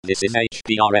This is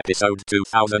HPR episode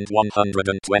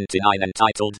 2129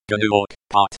 entitled Gnu Awk,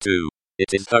 Part 2.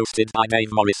 It is hosted by Dave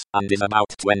Morris and is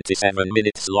about 27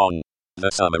 minutes long. The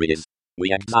summary is: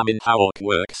 we examine how Awk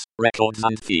works, records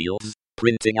and fields,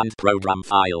 printing and program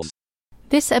files.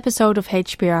 This episode of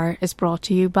HPR is brought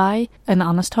to you by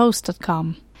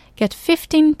anhonesthost.com. Get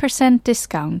 15%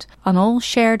 discount on all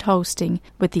shared hosting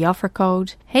with the offer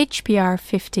code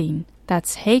HPR15.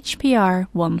 That's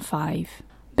HPR15.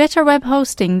 Better web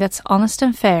hosting that's honest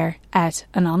and fair at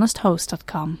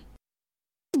anhonesthost.com.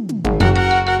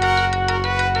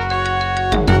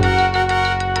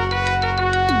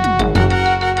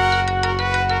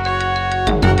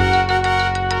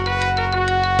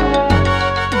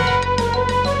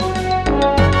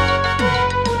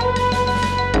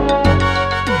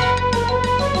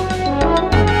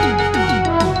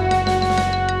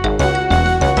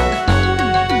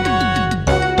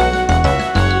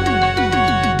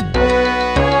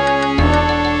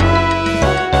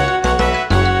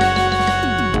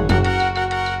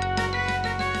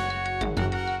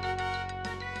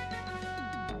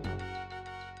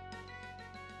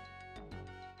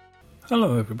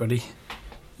 Hello everybody,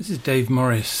 this is Dave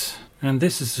Morris, and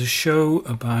this is a show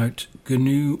about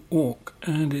Gnu Awk,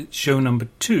 and it's show number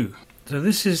 2. So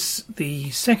this is the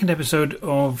second episode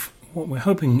of what we're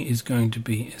hoping is going to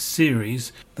be a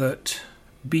series that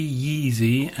B.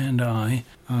 Yeezy and I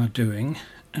are doing,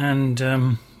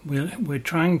 and we're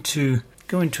trying to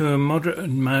go into a moderate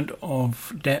amount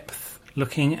of depth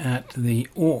looking at the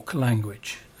Awk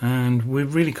language. And we're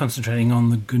really concentrating on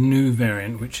the GNU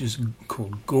variant, which is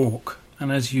called Gawk.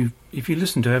 And if you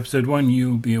listen to episode 1,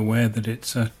 you'll be aware that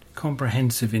it's a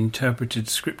comprehensive interpreted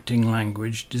scripting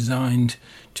language designed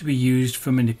to be used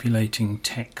for manipulating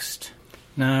text.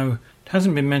 Now, it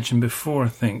hasn't been mentioned before, I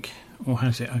think, or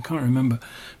has it? I can't remember.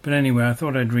 But anyway, I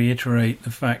thought I'd reiterate the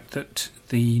fact that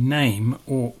the name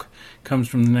Awk comes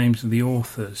from the names of the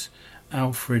authors,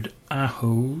 Alfred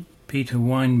Aho, Peter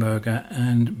Weinberger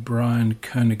and Brian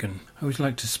Kernighan. I always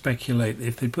like to speculate that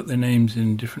if they put their names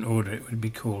in different order, it would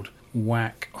be called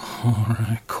Whack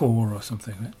or Core or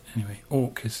something. But anyway,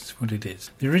 Awk is what it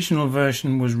is. The original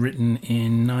version was written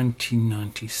in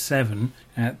 1997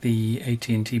 at the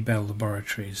AT&T Bell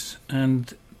Laboratories.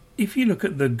 And if you look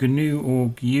at the GNU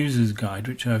Awk User's Guide,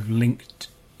 which I've linked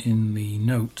in the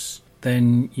notes,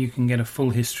 then you can get a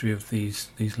full history of these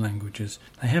languages.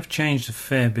 They have changed a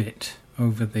fair bit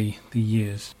over the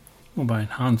years, more by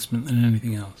enhancement than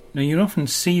anything else. Now, you'll often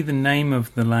see the name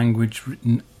of the language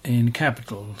written in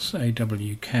capitals,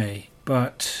 AWK,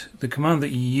 but the command that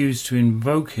you use to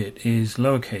invoke it is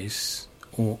lowercase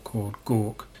Awk or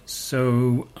Gawk.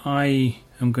 So I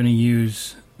am going to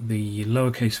use the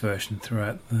lowercase version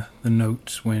throughout the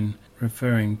notes when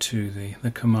referring to the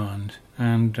command,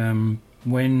 and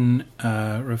when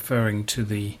referring to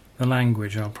the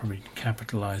language, I'll probably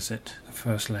capitalize it, the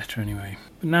first letter anyway.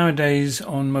 But nowadays,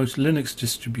 on most Linux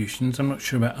distributions, I'm not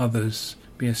sure about others,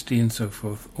 BSD and so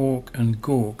forth, Awk and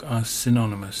Gawk are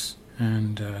synonymous,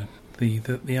 and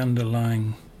the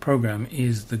underlying program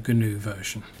is the GNU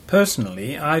version.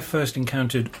 Personally, I first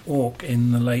encountered Awk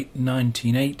in the late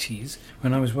 1980s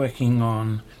when I was working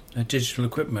on a digital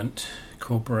equipment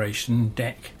corporation,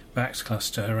 DEC, VAX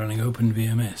cluster running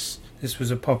OpenVMS. This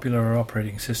was a popular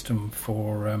operating system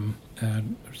for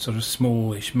sort of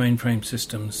smallish mainframe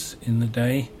systems in the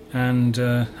day, and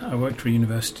I worked for a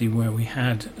university where we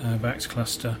had a VAX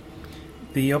cluster.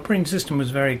 The operating system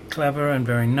was very clever and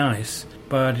very nice,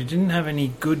 but it didn't have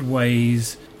any good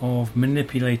ways of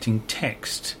manipulating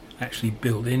text actually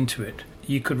built into it.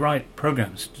 You could write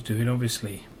programs to do it,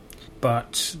 obviously,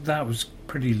 but that was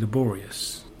pretty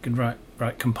laborious. You could write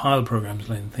compile programs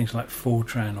like things like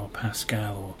Fortran or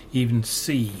Pascal or even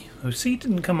C. Though C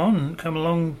didn't come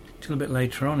along till a bit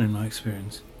later on in my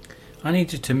experience. I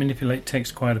needed to manipulate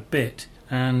text quite a bit,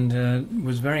 and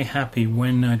was very happy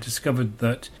when I discovered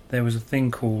that there was a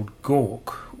thing called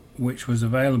Gawk, which was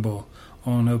available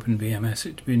on OpenVMS.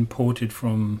 It had been ported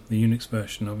from the Unix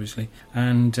version, obviously,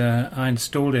 and I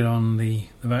installed it on the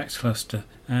VAX cluster,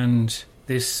 and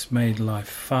this made life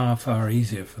far, far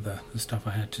easier for the stuff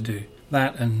I had to do.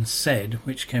 That and SED,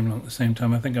 which came along at the same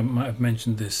time, I think I might have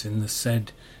mentioned this in the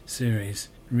SED series,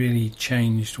 really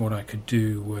changed what I could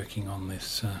do working on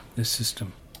this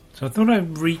system. So I thought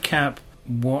I'd recap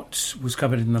what was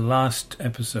covered in the last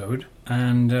episode,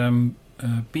 and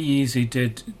Be Easy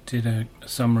did a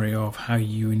summary of how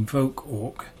you invoke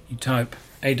Awk. You type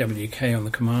AWK on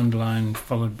the command line,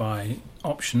 followed by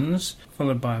options,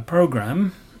 followed by a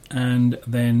program, and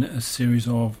then a series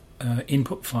of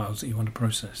input files that you want to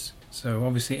process. So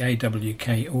obviously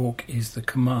AWK awk is the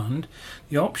command.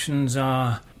 The options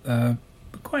are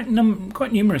quite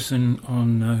numerous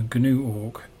on GNU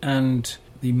Awk, and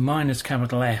the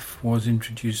 -F was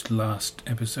introduced last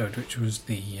episode, which was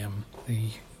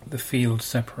the field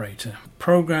separator.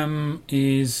 Program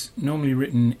is normally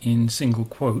written in single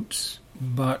quotes,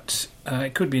 but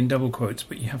it could be in double quotes,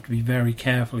 but you have to be very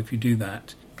careful if you do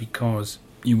that, because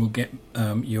you will get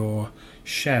your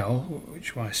shell,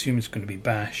 which I assume is going to be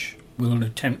bash, will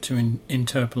attempt to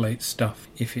interpolate stuff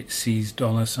if it sees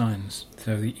 $signs,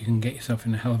 so that you can get yourself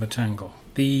in a hell of a tangle.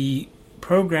 The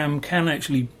program can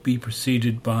actually be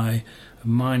preceded by a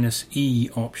 -E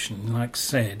option, like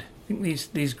said. I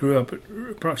think these grew up at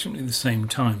approximately the same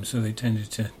time, so they tended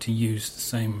to use the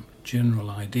same general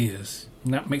ideas.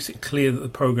 And that makes it clear that the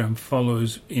program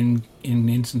follows in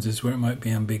instances where it might be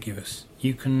ambiguous.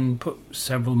 You can put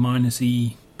several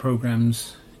 -E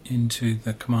programs into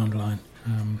the command line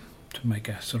to make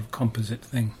a sort of composite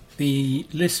thing. The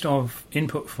list of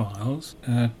input files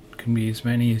can be as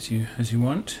many as you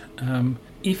want.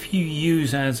 If you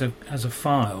use as a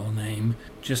file name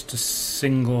just a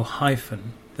single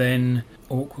hyphen, then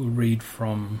Awk will read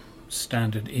from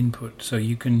standard input. So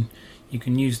you can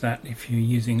use that if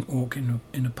you're using Awk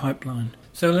in a pipeline.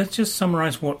 So let's just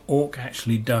summarize what Awk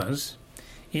actually does.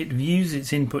 It views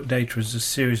its input data as a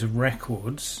series of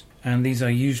records, and these are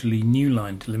usually new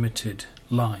line delimited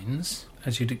lines,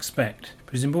 as you'd expect.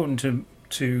 But it's important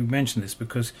to mention this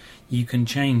because you can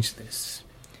change this.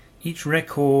 Each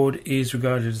record is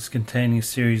regarded as containing a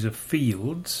series of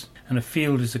fields, and a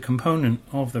field is a component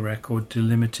of the record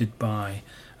delimited by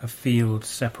a field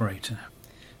separator.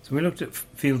 So we looked at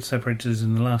field separators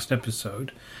in the last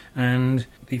episode, and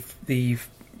the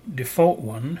default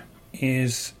one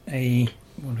is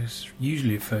what is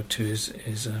usually referred to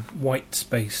as a white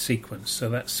space sequence. So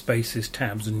that space is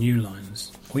tabs and new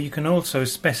lines. Or you can also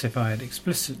specify it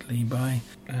explicitly by,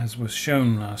 as was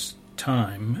shown last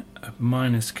time, a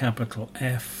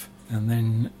 -F and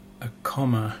then a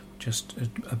comma, just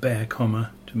a bare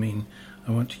comma, to mean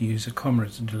I want to use a comma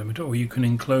as a delimiter, or you can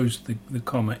enclose the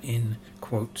comma in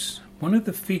quotes. One of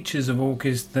the features of Awk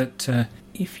is that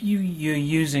if you're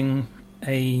using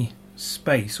a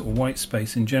space or white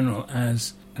space in general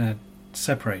as a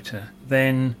separator,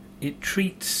 then it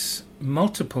treats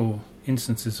multiple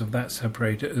instances of that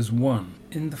separator as one.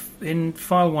 In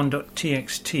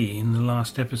file1.txt in the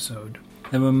last episode,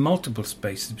 there were multiple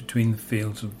spaces between the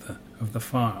fields of the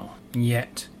file,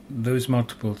 yet those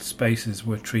multiple spaces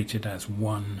were treated as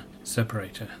one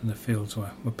separator, and the fields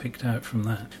were picked out from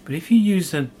that. But if you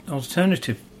use an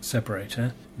alternative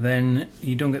separator, then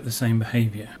you don't get the same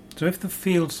behavior. So if the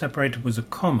field separator was a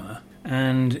comma,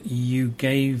 and you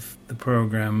gave the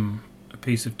program a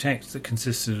piece of text that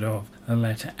consisted of a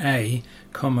letter A,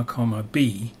 comma,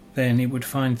 B, then it would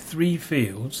find three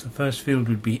fields. The first field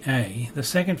would be A, the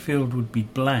second field would be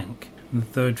blank, and the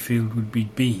third field would be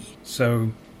B.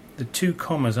 So the two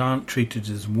commas aren't treated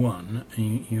as one,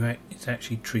 and it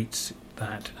actually treats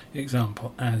that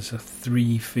example as a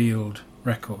three-field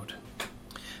record.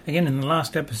 Again, in the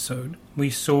last episode, we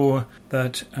saw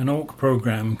that an Awk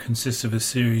program consists of a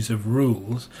series of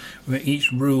rules, where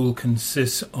each rule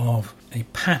consists of a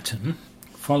pattern,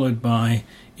 followed by,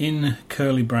 in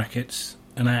curly brackets,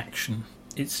 an action.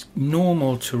 It's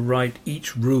normal to write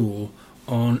each rule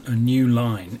on a new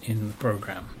line in the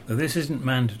program, though this isn't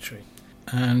mandatory.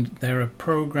 And there are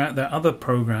other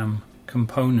program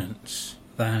components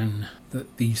than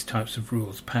these types of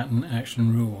rules, pattern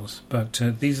action rules, but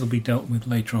these will be dealt with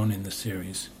later on in the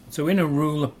series. So in a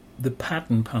rule, the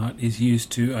pattern part is used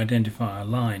to identify a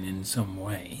line in some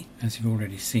way, as you've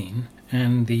already seen,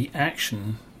 and the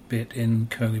action bit in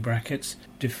curly brackets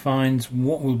defines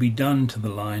what will be done to the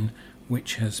line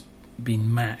which has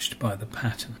been matched by the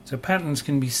pattern. So patterns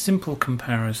can be simple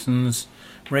comparisons,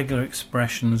 regular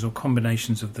expressions, or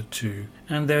combinations of the two,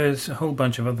 and there's a whole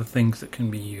bunch of other things that can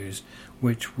be used,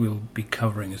 which we'll be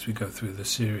covering as we go through the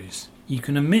series. You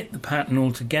can omit the pattern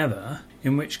altogether,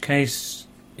 in which case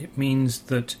it means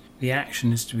that the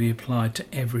action is to be applied to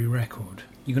every record.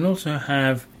 You can also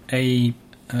have a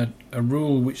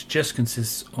rule which just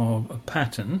consists of a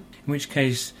pattern, in which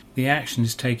case the action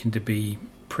is taken to be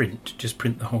just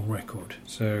print the whole record.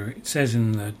 So it says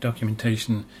in the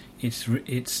documentation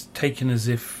it's taken as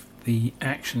if the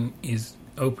action is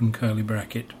open curly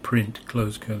bracket, print,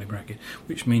 close curly bracket,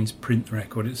 which means print the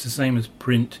record. It's the same as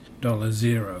print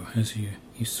 $0 as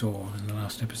you saw in the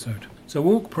last episode. So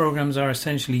Awk programs are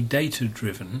essentially data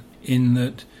driven in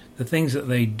that the things that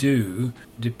they do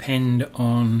depend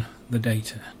on the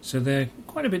data. So they're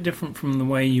quite a bit different from the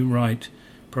way you write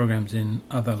programs in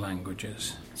other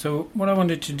languages. So what I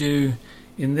wanted to do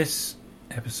in this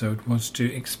episode was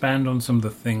to expand on some of the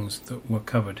things that were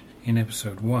covered in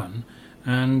episode 1,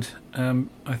 and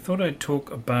I thought I'd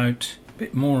talk a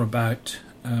bit more about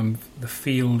the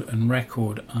field and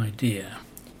record idea.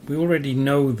 We already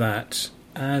know that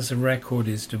as a record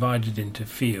is divided into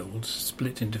fields,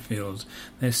 split into fields,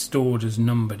 they're stored as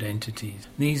numbered entities.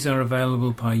 These are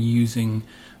available by using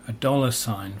a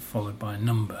 $sign followed by a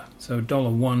number. So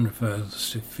 $1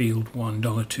 refers to field 1,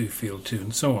 $2 field 2,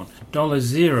 and so on.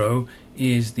 $0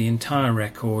 is the entire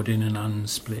record in an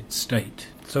unsplit state.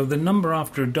 So the number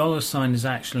after a $sign is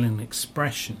actually an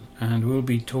expression, and we'll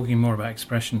be talking more about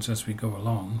expressions as we go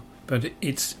along. But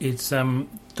it's $1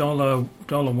 or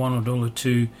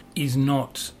 $2 is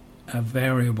not a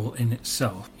variable in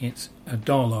itself. It's a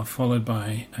dollar followed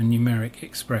by a numeric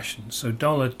expression. So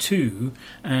 $2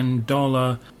 and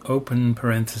open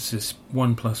parenthesis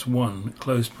 1 plus 1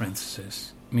 close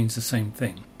parenthesis means the same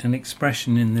thing. An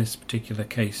expression in this particular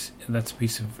case, that's a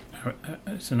piece of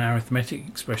it's an arithmetic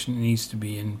expression. It needs to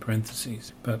be in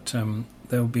parentheses, but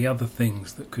there'll be other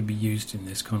things that could be used in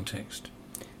this context.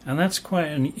 And that's quite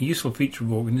a useful feature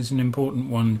of Awk, and is an important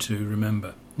one to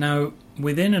remember. Now,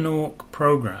 within an Awk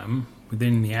program,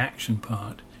 within the action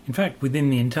part, in fact,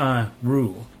 within the entire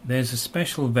rule, there's a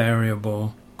special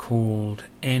variable called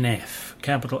NF,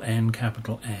 capital N,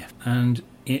 capital F. And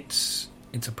it's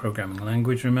a programming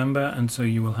language, remember, and so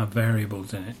you will have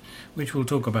variables in it, which we'll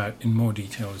talk about in more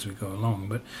detail as we go along.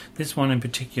 But this one in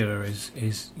particular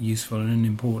is useful and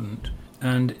important.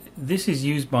 And this is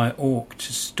used by Awk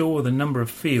to store the number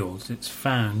of fields it's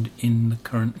found in the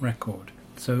current record.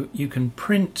 So you can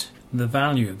print the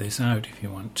value of this out if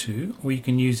you want to, or you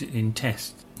can use it in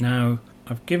tests. Now,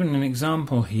 I've given an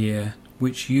example here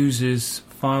which uses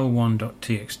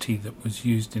file1.txt that was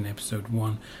used in episode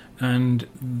 1, and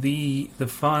the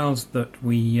files that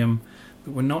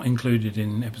were not included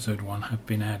in episode 1 have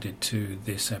been added to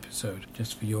this episode,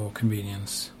 just for your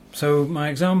convenience. So my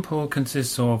example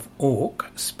consists of awk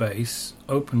space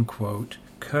open quote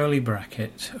curly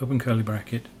bracket open curly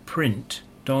bracket print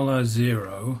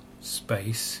 $0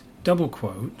 space double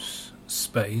quotes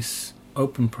space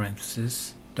open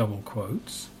parenthesis double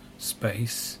quotes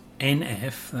space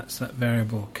NF, that's that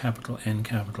variable capital N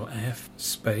capital F,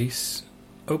 space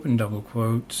open double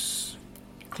quotes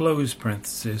close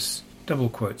parenthesis double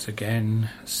quotes again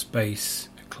space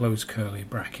close curly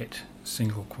bracket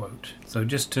single quote. So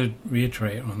just to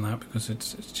reiterate on that, because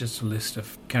it's just a list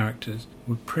of characters,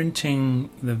 we're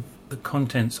printing the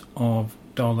contents of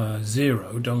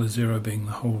 $0 being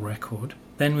the whole record.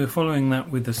 Then we're following that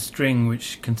with a string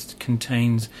which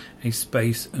contains a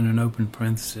space and an open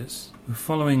parenthesis. We're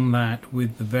following that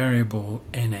with the variable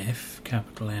NF,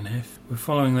 capital NF. We're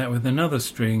following that with another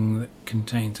string that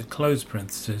contains a closed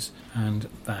parenthesis, and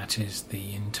that is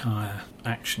the entire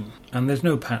action. And there's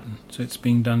no pattern, so it's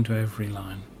being done to every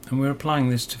line. And we're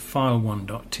applying this to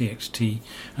file1.txt,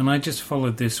 and I just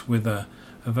followed this with a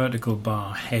vertical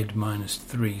bar head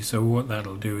 -3. So what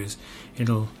that'll do is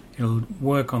it'll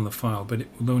work on the file, but it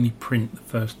will only print the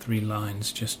first 3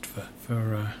 lines just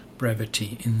for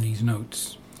brevity in these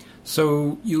notes.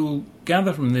 So you'll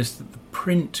gather from this that the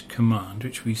print command,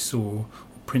 which we saw, or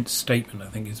print statement I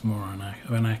think is more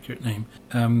an accurate name,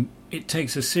 it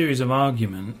takes a series of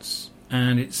arguments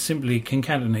and it simply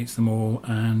concatenates them all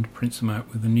and prints them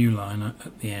out with a new line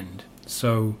at the end.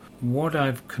 So what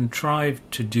I've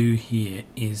contrived to do here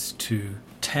is to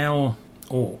tell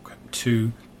Awk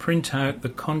to print out the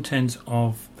contents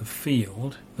of the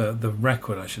field, the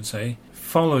record I should say,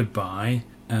 followed by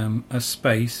a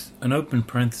space, an open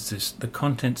parenthesis, the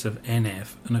contents of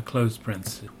NF, and a closed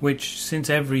parenthesis, which, since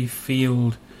every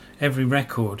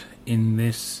record in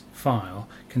this file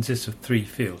consists of 3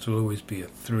 fields, will always be a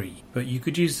 3. But you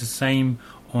could use the same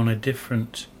on a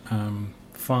different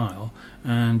file,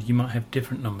 and you might have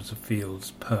different numbers of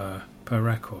fields per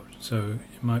record, so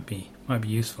it might be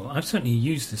useful. I've certainly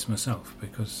used this myself,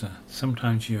 because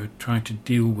sometimes you're trying to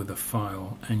deal with a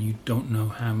file and you don't know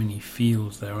how many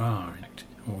fields there are in it,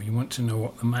 or you want to know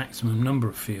what the maximum number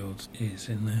of fields is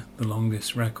in the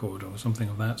longest record or something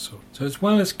of that sort. So as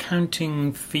well as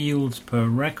counting fields per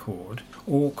record,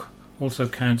 Awk also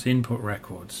counts input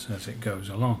records as it goes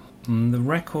along. And the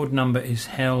record number is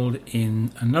held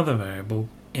in another variable,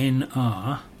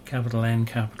 NR, capital N,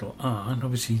 capital R, and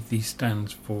obviously these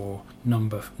stands for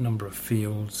number of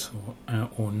fields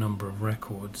or number of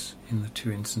records in the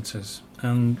 2 instances.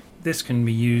 And this can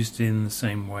be used in the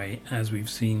same way as we've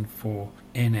seen for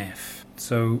NF.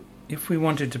 So if we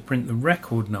wanted to print the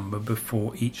record number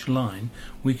before each line,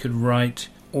 we could write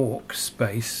awk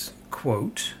space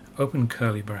quote open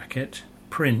curly bracket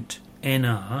print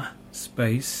NR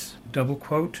space, double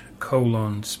quote,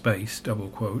 colon, space, double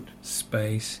quote,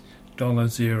 space,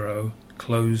 $0,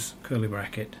 close curly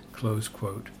bracket, close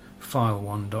quote,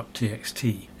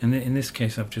 file1.txt. And in this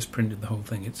case, I've just printed the whole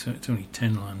thing. It's only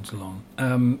 10 lines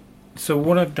long. So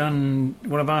what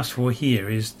I've asked for here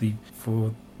is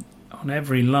on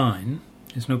every line.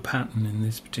 There's no pattern in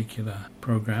this particular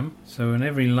program. So on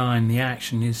every line, the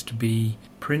action is to be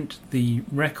print the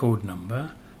record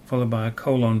number, followed by a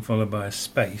colon, followed by a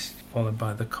space, followed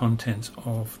by the contents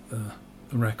of the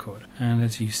record. And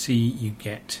as you see, you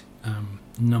get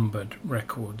numbered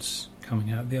records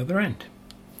coming out the other end.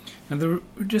 And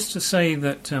just to say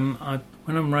that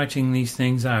when I'm writing these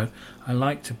things out, I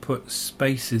like to put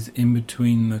spaces in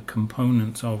between the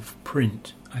components of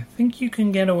print. I think you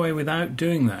can get away without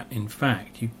doing that. In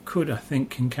fact, you could, I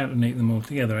think, concatenate them all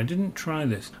together. I didn't try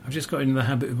this. I've just got into the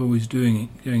habit of always doing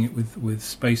it with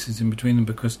spaces in between them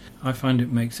because I find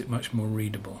it makes it much more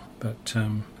readable. But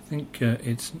I think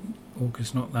Awk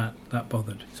is not that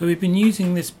bothered. So we've been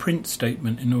using this print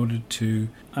statement in order to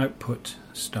output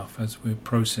stuff as we're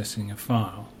processing a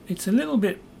file. It's a little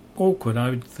bit awkward, I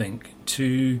would think,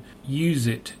 to use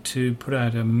it to put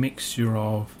out a mixture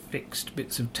of fixed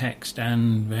bits of text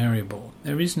and variable.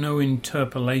 There is no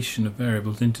interpolation of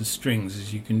variables into strings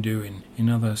as you can do in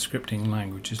other scripting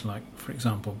languages like, for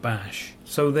example, Bash.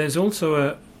 So there's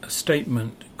also a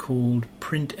statement called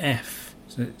printf.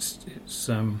 So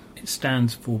it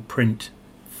stands for print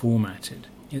formatted.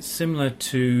 It's similar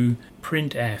to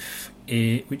printf,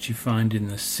 which you find in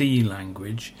the C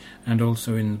language and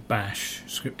also in Bash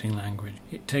scripting language.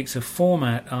 It takes a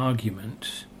format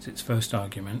argument, it's its first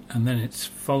argument, and then it's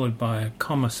followed by a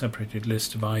comma-separated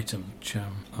list of items which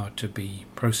are to be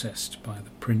processed by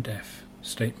the printf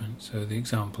statement. So the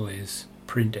example is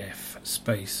printf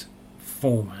space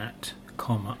format,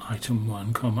 comma, item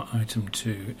 1, comma, item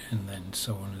 2, and then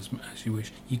so on as you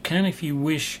wish. You can, if you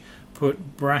wish,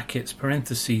 put brackets,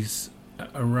 parentheses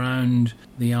around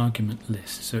the argument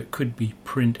list. So it could be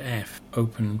printf,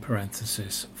 open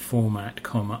parenthesis, format,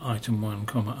 comma, item 1,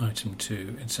 comma, item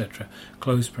 2, etc.,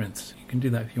 close parenthesis. You can do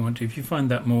that if you want to, if you find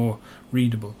that more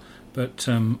readable. But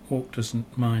Awk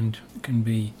doesn't mind, it can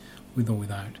be with or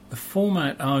without. The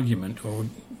format argument, or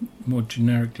more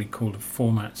generically called a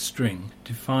format string,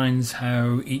 defines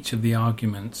how each of the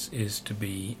arguments is to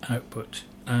be output.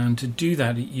 And to do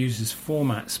that, it uses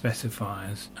format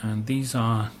specifiers, and these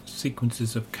are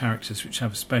sequences of characters which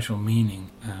have a special meaning,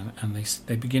 and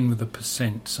they begin with a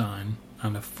 % sign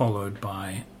and are followed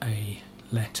by a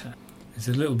letter. There's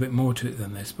a little bit more to it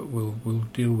than this, but we'll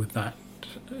deal with that.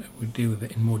 We'll deal with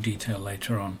it in more detail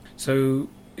later on. So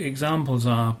examples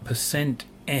are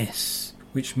 %s,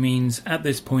 which means at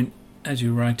this point, as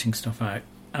you're writing stuff out,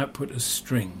 output a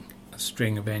string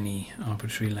of any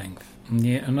arbitrary length. And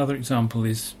another example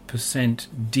is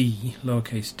 %d,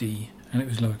 lowercase d, and it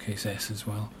was lowercase s as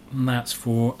well. And that's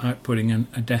for outputting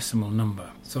a decimal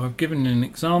number. So I've given an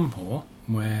example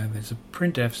where there's a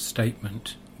printf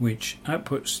statement which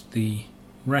outputs the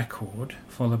record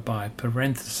followed by a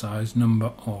parenthesized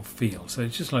number of fields. So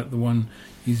it's just like the one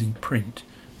using print,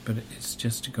 but it's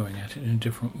just going at it in a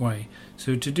different way.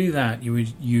 So to do that, you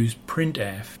would use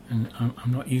printf, and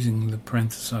I'm not using the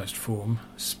parenthesized form,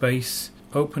 space,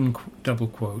 open double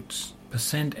quotes,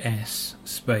 %s,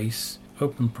 space,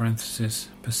 open parenthesis,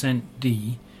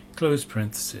 %d, close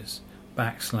parenthesis,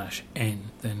 \n.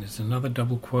 Then there's another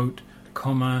double quote,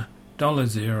 comma,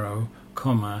 $0,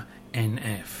 comma,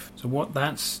 nf. So what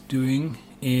that's doing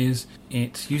is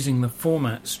it's using the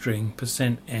format string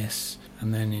 %s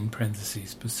and then in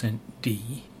parentheses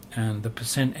 %d, and the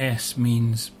 %s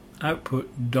means output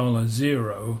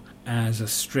 $0 as a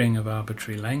string of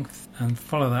arbitrary length, and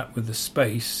follow that with a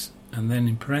space, and then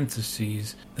in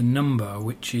parentheses the number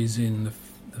which is in the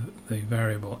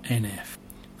variable nf.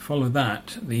 Follow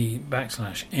that, the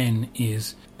 \n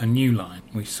is a new line.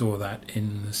 We saw that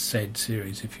in the SED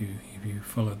series if you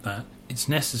followed that. It's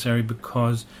necessary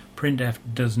because printf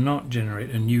does not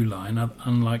generate a new line,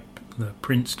 unlike the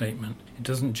print statement. It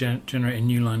doesn't generate a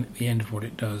new line at the end of what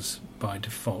it does by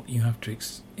default. You have to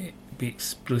be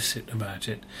explicit about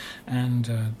it, and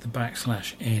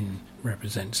the \n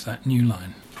represents that new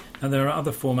line. Now there are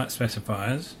other format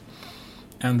specifiers,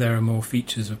 and there are more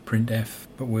features of printf,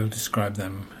 but we'll describe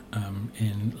them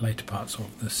in later parts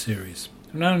of the series.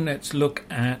 So now let's look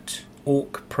at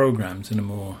Awk programs in a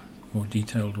more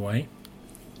detailed way.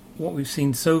 What we've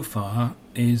seen so far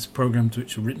is programs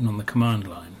which are written on the command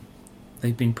line.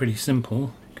 They've been pretty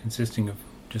simple, consisting of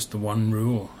just the one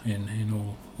rule in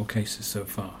all cases so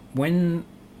far. When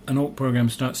an Awk program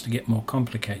starts to get more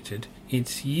complicated,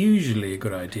 it's usually a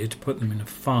good idea to put them in a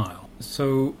file.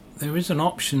 So there is an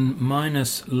option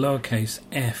minus lowercase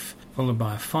f followed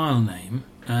by a file name,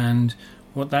 and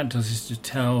what that does is to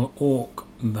tell Awk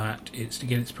that it's to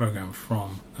get its program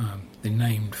from the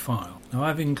named file. Now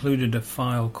I've included a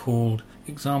file called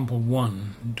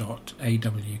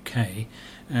example1.awk,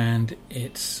 and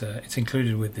it's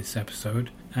included with this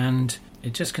episode, and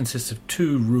it just consists of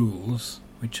 2 rules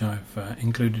which I've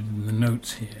included in the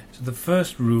notes here. So the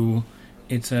first rule,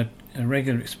 it's a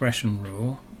regular expression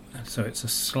rule, so it's a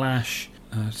slash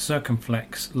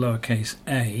circumflex lowercase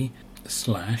a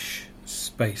slash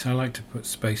space. I like to put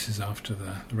spaces after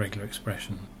the regular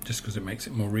expression just because it makes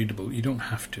it more readable. You don't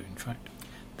have to, in fact.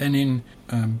 Then in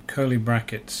curly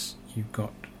brackets you've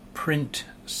got print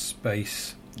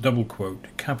space double quote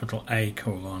capital A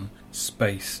colon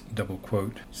space double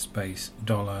quote space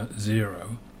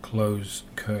 $0 close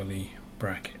curly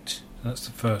bracket. That's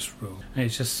the first rule. And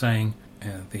it's just saying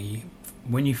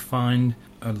when you find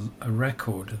a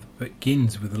record that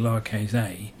begins with the lowercase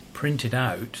a, print it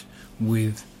out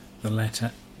with the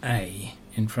letter A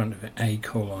in front of it, A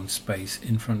colon space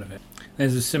in front of it.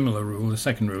 There's a similar rule. The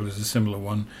second rule is a similar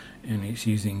one, and it's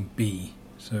using B.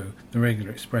 So the regular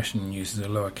expression uses a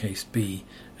lowercase b,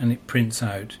 and it prints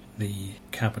out the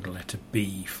capital letter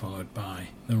B followed by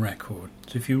the record.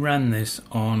 So if you ran this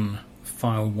on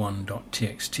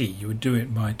file1.txt, you would do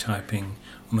it by typing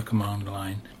on the command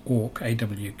line awk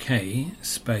awk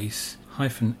space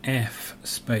 -f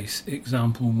space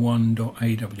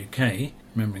example1.awk,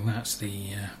 remembering that's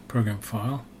the program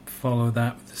file. Follow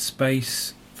that with the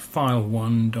space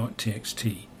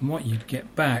file1.txt, and what you'd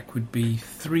get back would be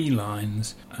 3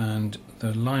 lines, and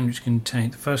the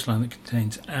first line that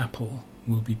contains apple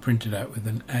will be printed out with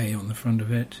an A on the front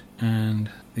of it,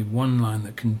 and the one line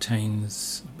that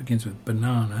begins with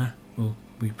banana will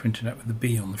be printed out with a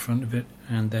B on the front of it,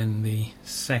 and then the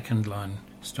second line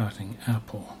starting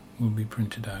apple will be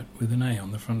printed out with an A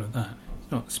on the front of that.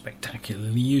 It's not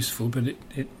spectacularly useful, but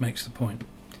it makes the point.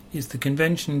 It's the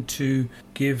convention to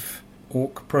give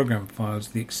Awk program files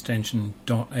the extension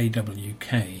 .awk,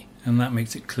 and that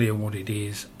makes it clear what it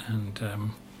is, and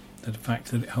the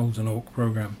fact that it holds an Awk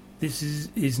program. This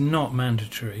is not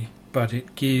mandatory, but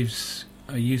it gives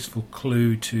a useful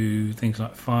clue to things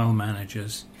like file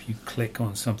managers. If you click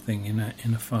on something in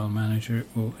a file manager, it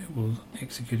will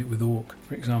execute it with Awk,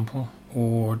 for example.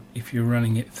 Or if you're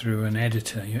running it through an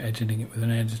editor, you're editing it with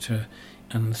an editor,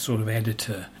 and the sort of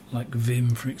editor like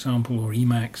Vim, for example, or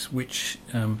Emacs, which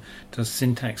does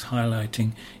syntax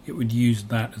highlighting, it would use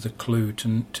that as a clue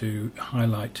to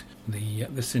highlight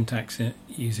the syntax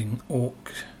using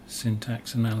Awk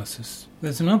syntax analysis.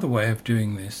 There's another way of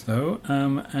doing this, though,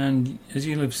 and as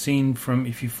you'll have seen from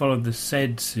if you followed the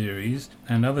SED series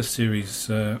and other series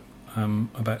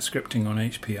about scripting on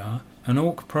HPR, an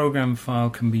Awk program file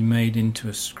can be made into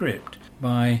a script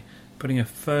by putting a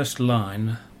first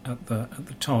line at the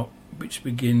top, which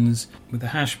begins with a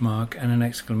hash mark and an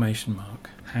exclamation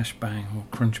mark, hash bang or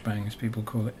crunch bang as people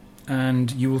call it.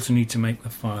 And you also need to make the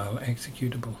file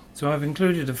executable. So I've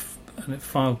included a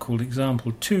file called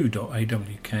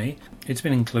example2.awk. It's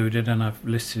been included, and I've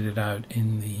listed it out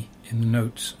in the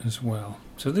notes as well.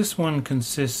 So this one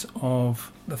consists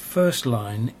of the first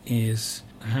line is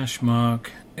a hash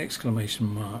mark,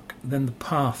 exclamation mark, then the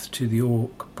path to the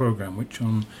Awk program, which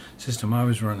on system I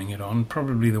was running it on,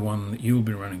 probably the one that you'll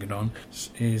be running it on,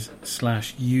 is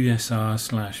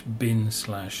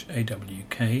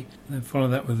 /usr/bin/awk. Then follow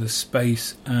that with a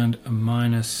space and a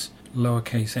minus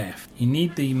lowercase f. You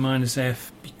need the minus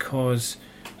f because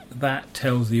that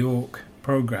tells the Awk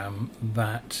program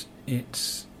that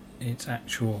its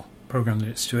actual program that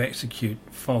it's to execute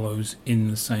follows in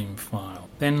the same file.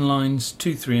 Then lines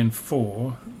 2, 3 and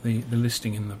 4, the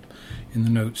listing in the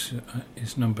notes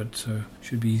is numbered, so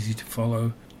should be easy to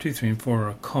follow. 2, 3 and 4 are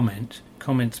a comment.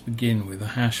 Comments begin with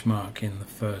a hash mark in the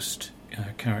first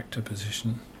character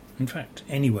position. In fact,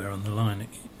 anywhere on the line it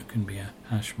can be a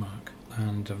hash mark,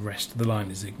 and the rest of the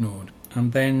line is ignored.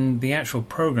 And then the actual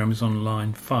program is on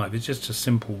line 5. It's just a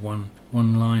simple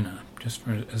one-liner, just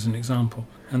as an example.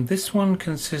 And this one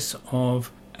consists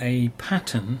of a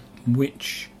pattern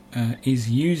which is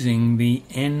using the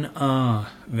nr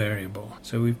variable.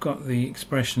 So we've got the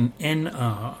expression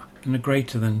nr and a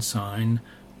greater than sign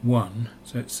 1.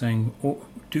 So it's saying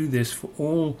do this for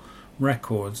all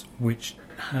records which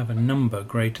have a number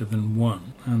greater than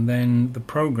 1. And then the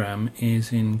program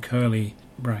is in curly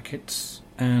brackets,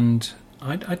 and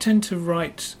I tend to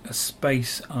write a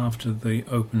space after the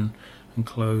open and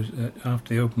close,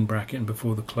 after the open bracket and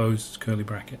before the closed curly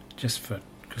bracket, just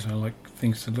because I like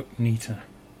things to look neater,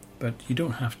 but you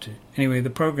don't have to. Anyway, the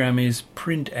program is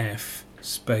printf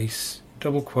space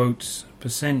double quotes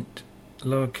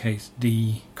lowercase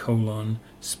d colon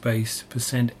space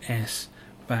 %s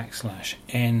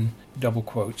 \n double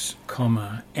quotes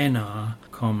comma nr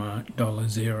comma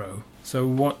 $0. So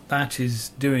what that is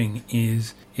doing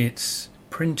is it's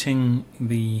printing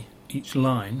each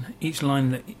line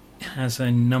that has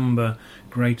a number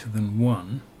greater than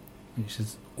 1, which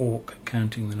is awk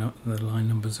counting the line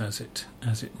numbers as it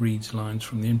reads lines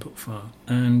from the input file,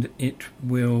 and it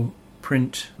will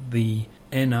print the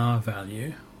nr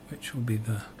value, which will be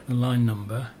the line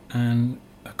number, and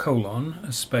a colon,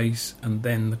 a space, and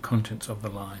then the contents of the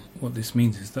line. What this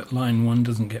means is that line 1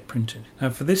 doesn't get printed.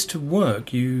 Now, for this to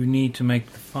work, you need to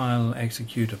make the file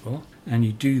executable, and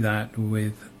you do that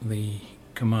with the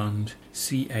command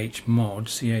chmod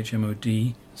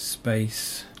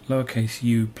space lowercase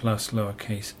u plus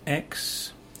lowercase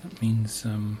x. That means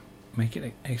make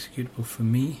it executable for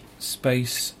me,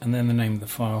 space, and then the name of the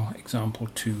file,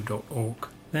 example2.awk.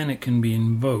 Then it can be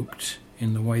invoked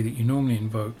in the way that you normally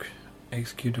invoke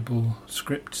executable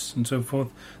scripts and so forth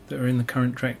that are in the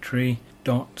current directory,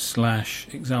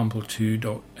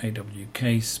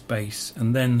 /example2.awk space,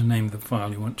 and then the name of the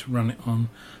file you want to run it on,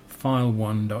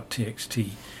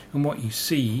 file1.txt. And what you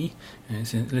see, and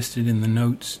it's listed in the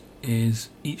notes, is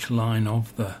each line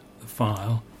of the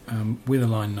file with a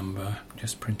line number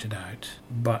just printed out,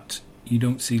 but you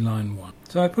don't see line 1.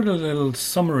 So I put a little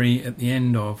summary at the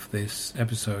end of this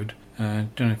episode.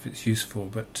 Don't know if it's useful,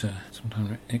 but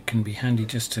sometimes it can be handy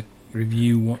just to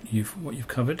review what you've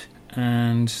covered.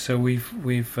 And so we've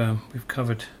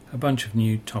covered a bunch of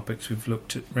new topics. We've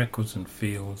looked at records and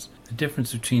fields, the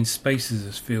difference between spaces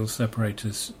as field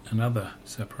separators and other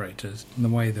separators, and the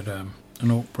way that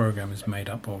an awk program is made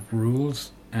up of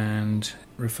rules, and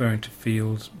referring to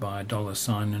fields by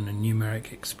 $sign and a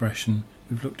numeric expression.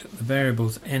 We've looked at the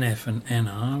variables nf and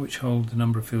nr, which hold the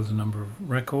number of fields and number of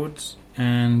records,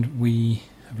 and we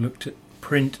have looked at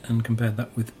print and compared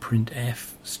that with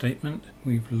printf statement.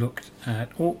 We've looked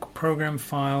at awk program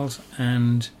files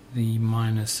and the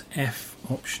 -f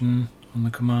option on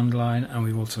the command line, and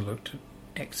we've also looked at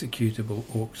executable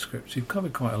awk scripts. We've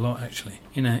covered quite a lot actually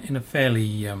in a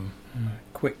fairly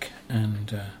quick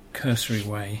and cursory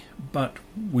way, but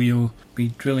we'll be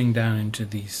drilling down into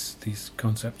these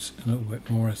concepts a little bit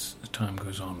more as time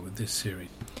goes on with this series.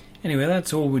 Anyway,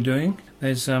 that's all we're doing.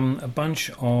 There's a bunch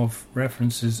of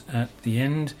references at the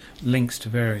end, links to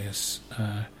various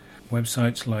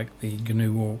websites like the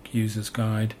GNU Awk User's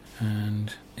Guide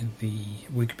and the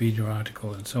Wikipedia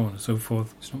article and so on and so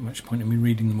forth. There's not much point in me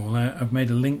reading them all out. I've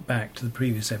made a link back to the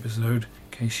previous episode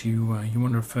in case you want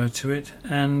to refer to it,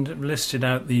 and listed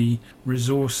out the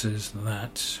resources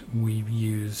that we've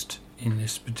used in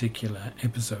this particular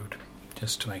episode,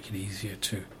 just to make it easier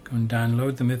to go and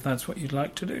download them if that's what you'd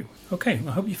like to do. Okay,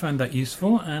 I hope you found that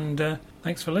useful, and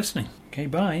thanks for listening. Okay,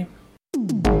 bye.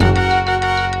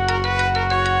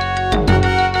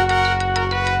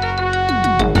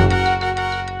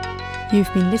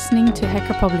 You've been listening to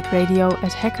Hacker Public Radio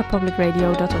at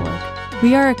hackerpublicradio.org.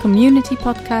 We are a community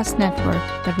podcast network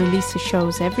that releases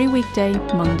shows every weekday,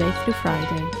 Monday through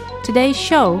Friday. Today's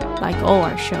show, like all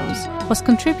our shows, was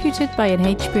contributed by an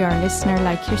HPR listener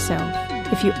like yourself.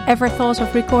 If you ever thought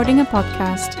of recording a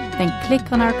podcast, then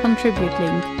click on our contribute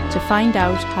link to find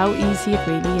out how easy it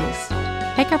really is.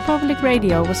 Hacker Public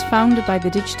Radio was founded by the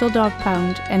Digital Dog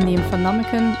Pound and the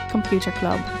Infonomicon Computer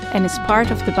Club, and is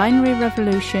part of the binary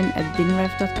revolution at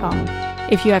binrev.com.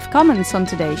 If you have comments on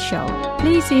today's show,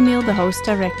 please email the host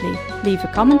directly, leave a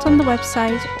comment on the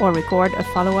website, or record a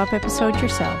follow-up episode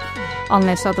yourself.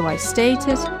 Unless otherwise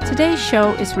stated, today's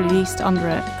show is released under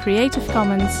a Creative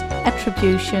Commons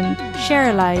Attribution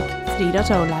Share Alike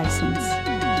 3.0 license.